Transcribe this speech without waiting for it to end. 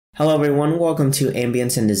Hello everyone, welcome to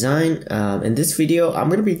Ambience and Design. In this video, I'm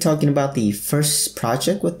going to be talking about the first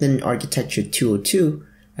project within Architecture 202.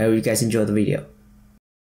 I hope you guys enjoy the video.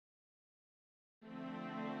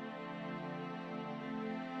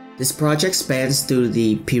 This project spans through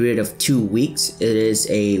the period of 2 weeks. It is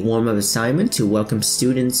a warm-up assignment to welcome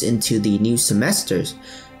students into the new semesters.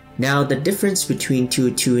 Now, the difference between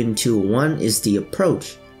 202 and 201 is the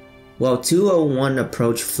approach. While 201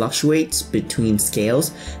 approach fluctuates between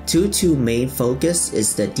scales, 202 main focus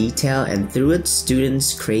is the detail, and through it,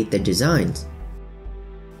 students create the designs.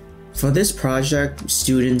 For this project,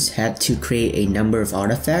 students had to create a number of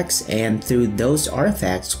artifacts, and through those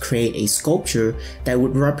artifacts, create a sculpture that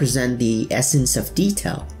would represent the essence of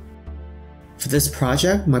detail. For this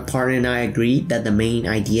project, my partner and I agreed that the main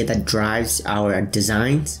idea that drives our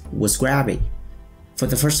designs was gravity. For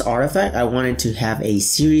the first artifact, I wanted to have a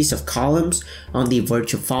series of columns on the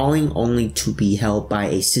verge of falling, only to be held by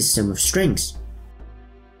a system of strings.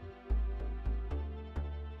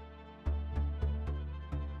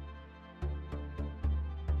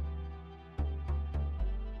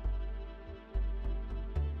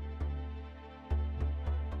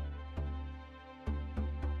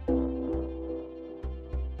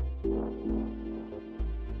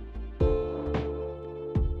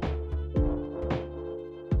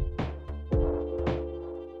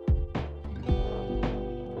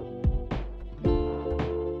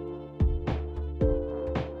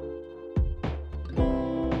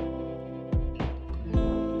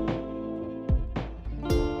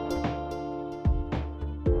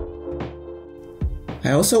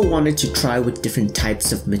 I also wanted to try with different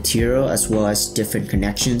types of material as well as different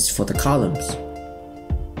connections for the columns.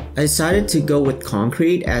 I decided to go with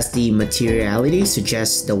concrete as the materiality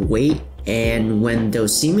suggests the weight, and when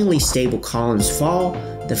those seemingly stable columns fall,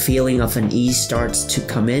 the feeling of unease starts to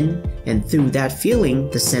come in, and through that feeling,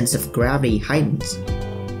 the sense of gravity heightens.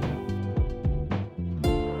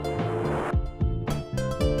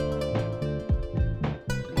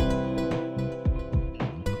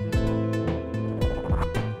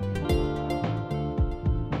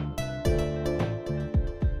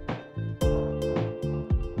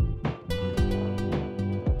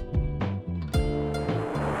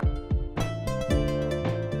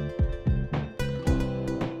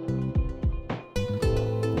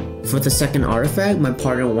 For the second artifact, my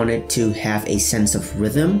partner wanted to have a sense of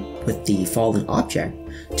rhythm with the falling object.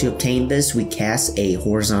 To obtain this, we cast a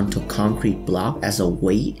horizontal concrete block as a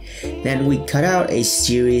weight. Then we cut out a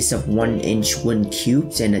series of 1-inch wooden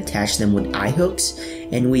cubes and attached them with eye hooks.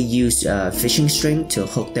 And we used a fishing string to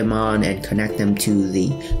hook them on and connect them to the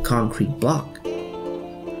concrete block.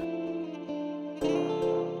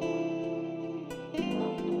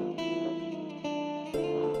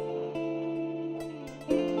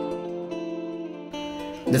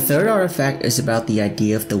 The third artifact is about the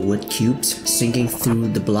idea of the wood cubes sinking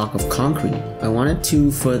through the block of concrete. I wanted to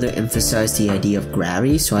further emphasize the idea of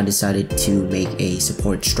gravity, so I decided to make a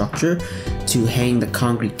support structure to hang the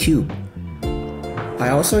concrete cube. I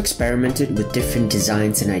also experimented with different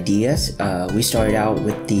designs and ideas. We started out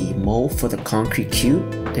with the mold for the concrete cube,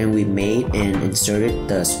 then we made and inserted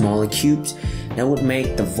the smaller cubes that would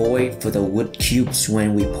make the void for the wood cubes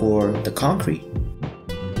when we pour the concrete.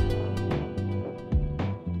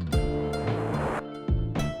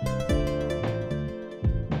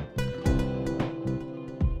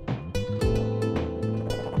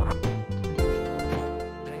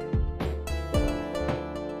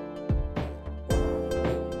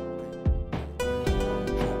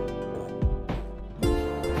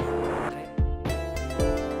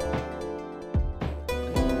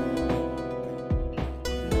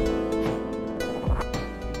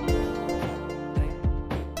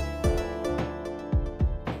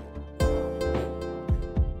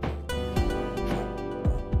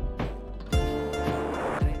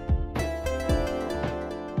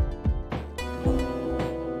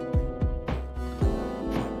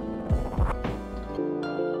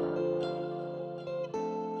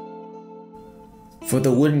 For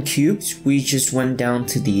the wooden cubes, we just went down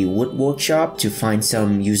to the wood workshop to find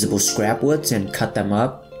some usable scrap woods and cut them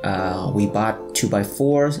up. We bought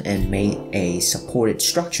 2x4s and made a supported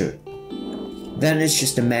structure. Then it's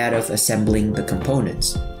just a matter of assembling the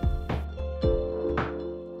components.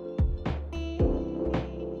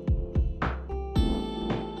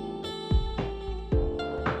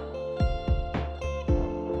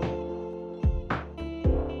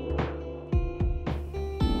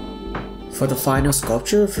 For the final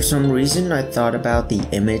sculpture, for some reason I thought about the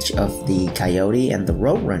image of the coyote and the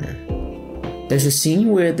roadrunner. There's a scene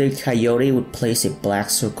where the coyote would place a black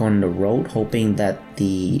circle on the road, hoping that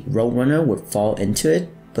the roadrunner would fall into it,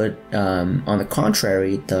 but on the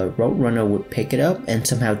contrary, the Roadrunner would pick it up and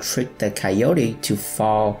somehow trick the coyote to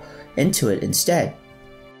fall into it instead.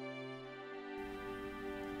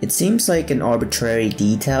 It seems like an arbitrary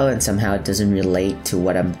detail and somehow it doesn't relate to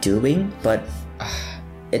what I'm doing, but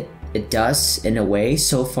it does in a way.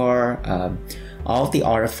 So far, all of the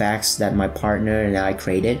artifacts that my partner and I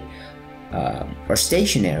created are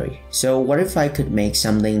stationary. So what if I could make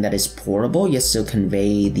something that is portable yet still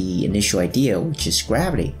convey the initial idea, which is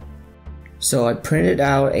gravity? So I printed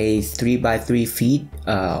out a 3x3 feet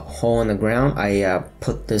hole in the ground.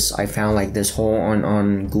 I found like this hole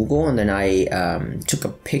on Google, and then I took a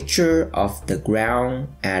picture of the ground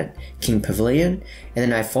at King Pavilion,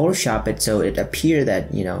 and then I photoshopped it so it appeared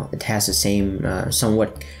that, you know, it has the same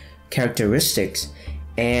somewhat characteristics.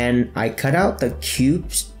 And I cut out the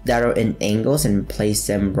cubes that are in angles and placed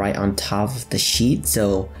them right on top of the sheet,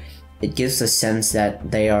 so it gives a sense that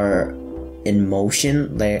they are in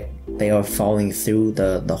motion. They are falling through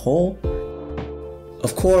the hole.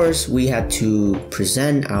 Of course, we had to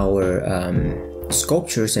present our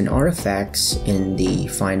sculptures and artifacts in the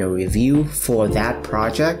final review for that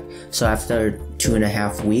project. So after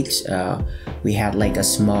 2.5 weeks, we had like a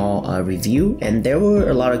small review, and there were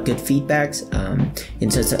a lot of good feedbacks in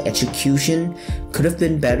terms of execution. Could have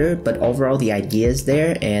been better, but overall the idea is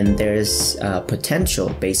there and there's potential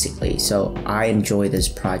basically. So I enjoy this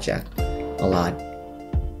project a lot.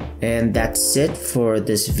 And that's it for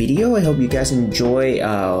this video. I hope you guys enjoy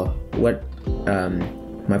what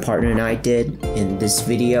my partner and I did in this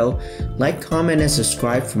video. Like, comment, and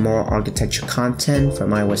subscribe for more architecture content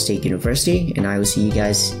from Iowa State University, and I will see you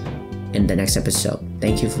guys in the next episode.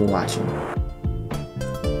 Thank you for watching.